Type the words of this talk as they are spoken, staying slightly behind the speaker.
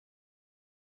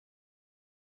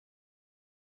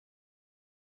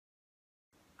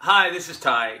Hi, this is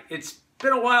Ty. It's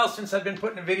been a while since I've been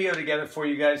putting a video together for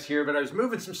you guys here, but I was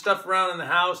moving some stuff around in the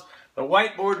house. The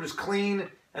whiteboard was clean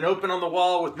and open on the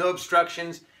wall with no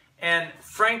obstructions. And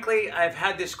frankly, I've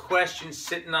had this question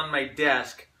sitting on my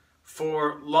desk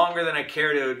for longer than I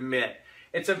care to admit.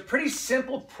 It's a pretty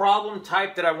simple problem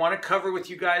type that I want to cover with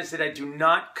you guys that I do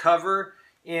not cover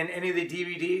in any of the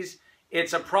DVDs.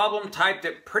 It's a problem type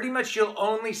that pretty much you'll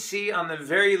only see on the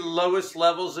very lowest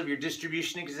levels of your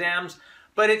distribution exams.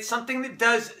 But it's something that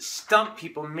does stump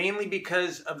people, mainly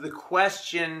because of the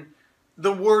question.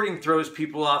 The wording throws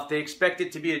people off. They expect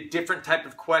it to be a different type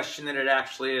of question than it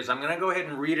actually is. I'm going to go ahead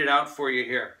and read it out for you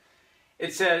here.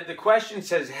 It says, the question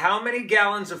says, how many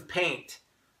gallons of paint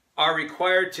are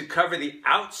required to cover the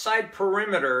outside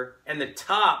perimeter and the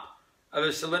top of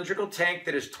a cylindrical tank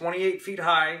that is 28 feet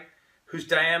high, whose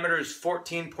diameter is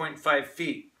 14.5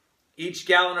 feet? Each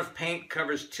gallon of paint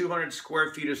covers 200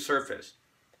 square feet of surface.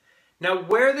 Now,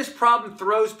 where this problem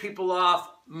throws people off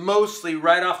mostly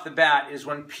right off the bat is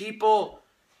when people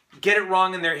get it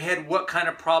wrong in their head what kind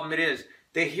of problem it is.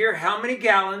 They hear how many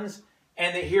gallons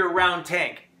and they hear round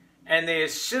tank. And they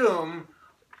assume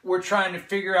we're trying to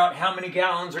figure out how many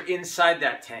gallons are inside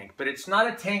that tank. But it's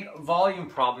not a tank volume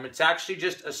problem. It's actually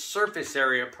just a surface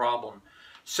area problem.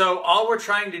 So all we're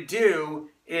trying to do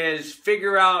is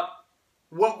figure out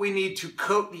what we need to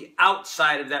coat the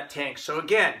outside of that tank. So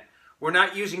again, we're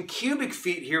not using cubic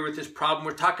feet here with this problem.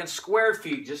 We're talking square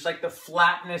feet, just like the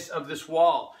flatness of this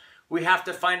wall. We have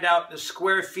to find out the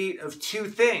square feet of two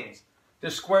things. The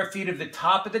square feet of the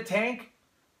top of the tank,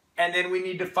 and then we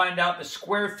need to find out the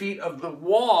square feet of the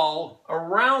wall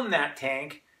around that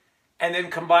tank, and then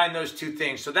combine those two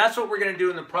things. So that's what we're going to do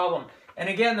in the problem. And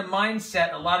again, the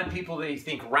mindset, a lot of people, they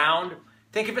think round.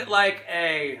 Think of it like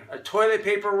a toilet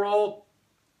paper roll.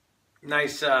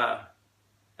 Nice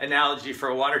analogy for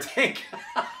a water tank.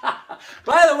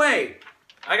 By the way,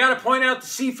 I got to point out the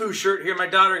Sifu shirt here my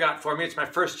daughter got for me. It's my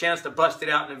first chance to bust it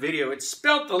out in a video. It's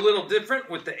spelt a little different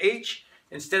with the H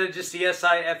instead of just the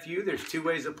S-I-F-U. There's two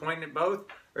ways of pointing it both,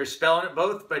 or spelling it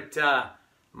both, but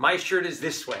my shirt is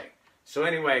this way. So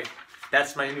anyway,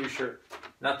 that's my new shirt.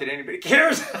 Not that anybody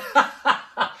cares.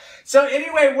 So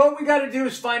anyway, what we got to do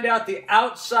is find out the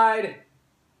outside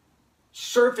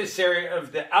surface area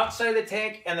of the outside of the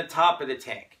tank and the top of the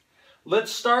tank. Let's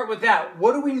start with that.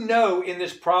 What do we know in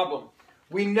this problem?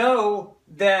 We know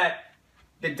that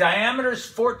the diameter is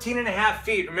 14.5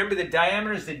 feet. Remember, the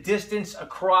diameter is the distance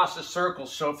across a circle.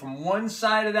 So from one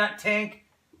side of that tank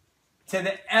to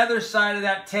the other side of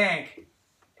that tank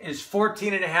is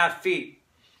 14.5 feet.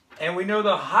 And we know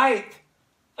the height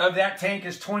of that tank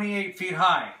is 28 feet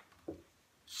high.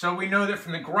 So we know that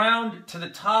from the ground to the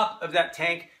top of that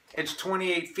tank, it's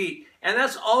 28 feet. And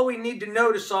that's all we need to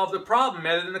know to solve the problem,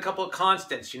 other than a couple of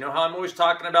constants. You know how I'm always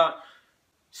talking about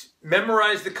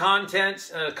memorize the constants,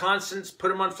 put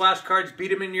them on flashcards, beat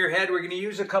them in your head. We're going to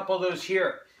use a couple of those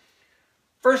here.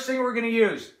 First thing we're going to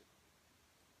use,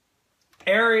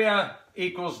 area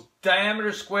equals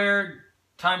diameter squared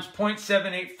times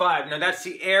 0.785. Now that's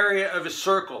the area of a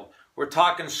circle. We're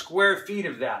talking square feet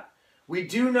of that. We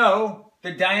do know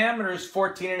the diameter is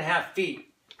 14.5 feet.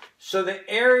 So the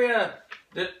area,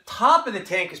 the top of the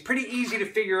tank is pretty easy to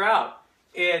figure out.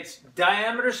 It's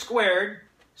diameter squared,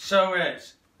 so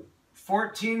it's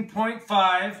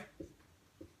 14.5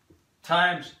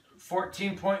 times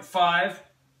 14.5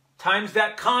 times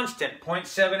that constant,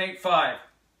 0.785,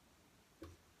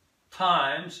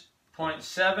 times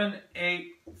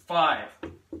 0.785.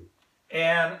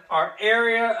 And our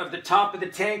area of the top of the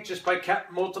tank, just by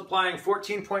multiplying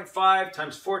 14.5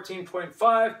 times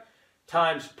 14.5,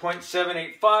 times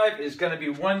 0.785 is going to be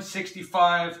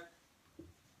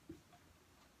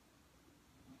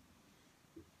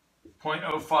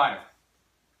 165.05.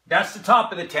 That's the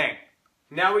top of the tank.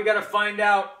 Now we got to find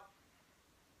out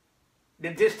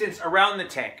the distance around the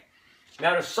tank.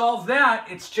 Now to solve that,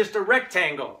 it's just a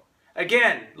rectangle.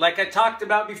 Again, like I talked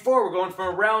about before, we're going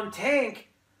from a round tank,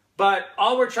 but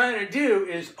all we're trying to do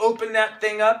is open that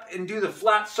thing up and do the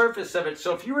flat surface of it.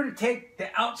 So if you were to take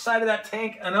the outside of that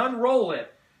tank and unroll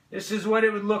it, this is what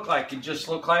it would look like. It'd just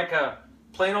look like a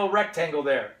plain old rectangle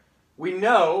there. We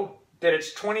know that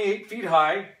it's 28 feet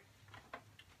high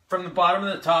from the bottom to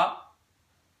the top.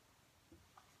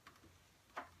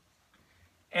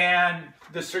 And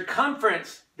the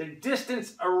circumference, the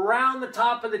distance around the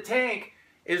top of the tank,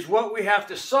 is what we have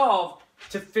to solve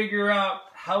to figure out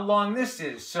how long this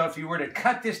is. So if you were to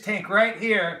cut this tank right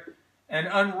here and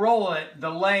unroll it, the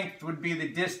length would be the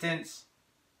distance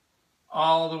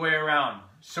all the way around.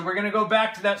 So we're going to go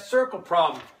back to that circle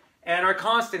problem and our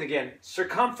constant again,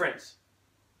 circumference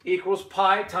equals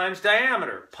pi times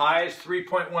diameter. Pi is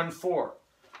 3.14.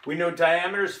 We know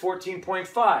diameter is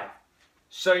 14.5.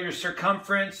 So your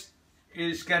circumference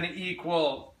is going to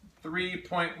equal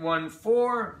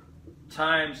 3.14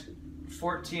 times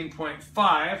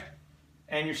 14.5.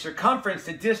 And your circumference,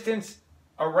 the distance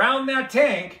around that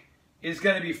tank, is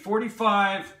going to be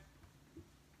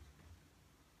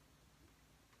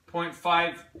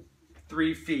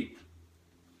 45.53 feet.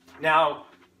 Now,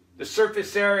 the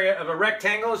surface area of a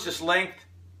rectangle is just length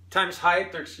times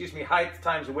height, or excuse me, height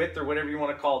times width, or whatever you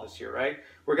want to call this here, right?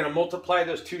 We're going to multiply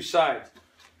those two sides.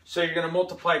 So you're going to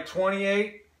multiply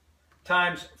 28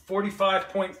 times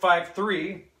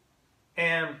 45.53,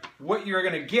 and what you're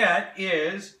going to get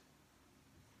is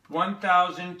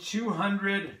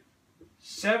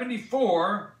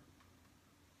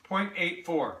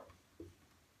 1,274.84.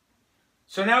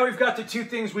 So now we've got the two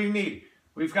things we need.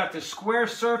 We've got the square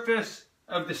surface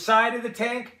of the side of the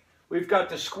tank. We've got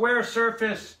the square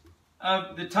surface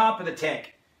of the top of the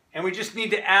tank. And we just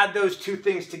need to add those two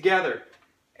things together.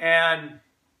 And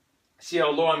see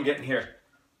how low I'm getting here.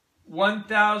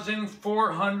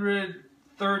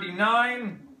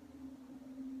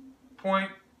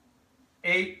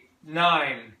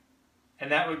 1,439.89.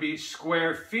 And that would be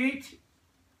square feet.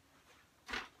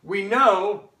 We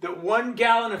know that 1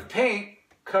 gallon of paint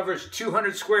covers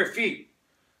 200 square feet.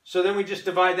 So then we just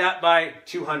divide that by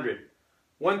 200.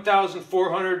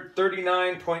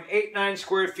 1,439.89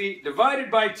 square feet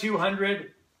divided by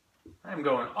 200. I'm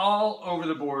going all over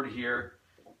the board here.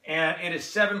 And it is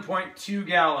 7.2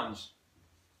 gallons.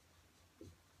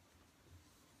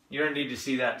 You don't need to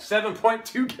see that.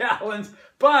 7.2 gallons.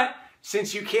 But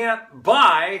since you can't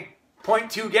buy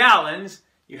 0.2 gallons,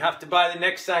 you have to buy the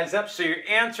next size up. So your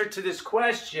answer to this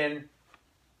question,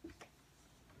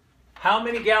 how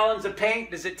many gallons of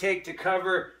paint does it take to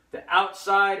cover the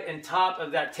outside and top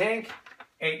of that tank?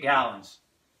 8 gallons.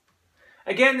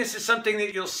 Again, this is something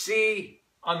that you'll see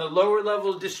on the lower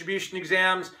level distribution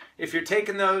exams. If you're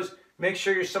taking those, make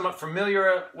sure you're somewhat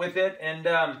familiar with it, and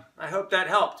I hope that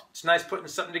helped. It's nice putting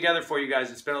something together for you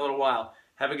guys. It's been a little while.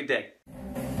 Have a good day.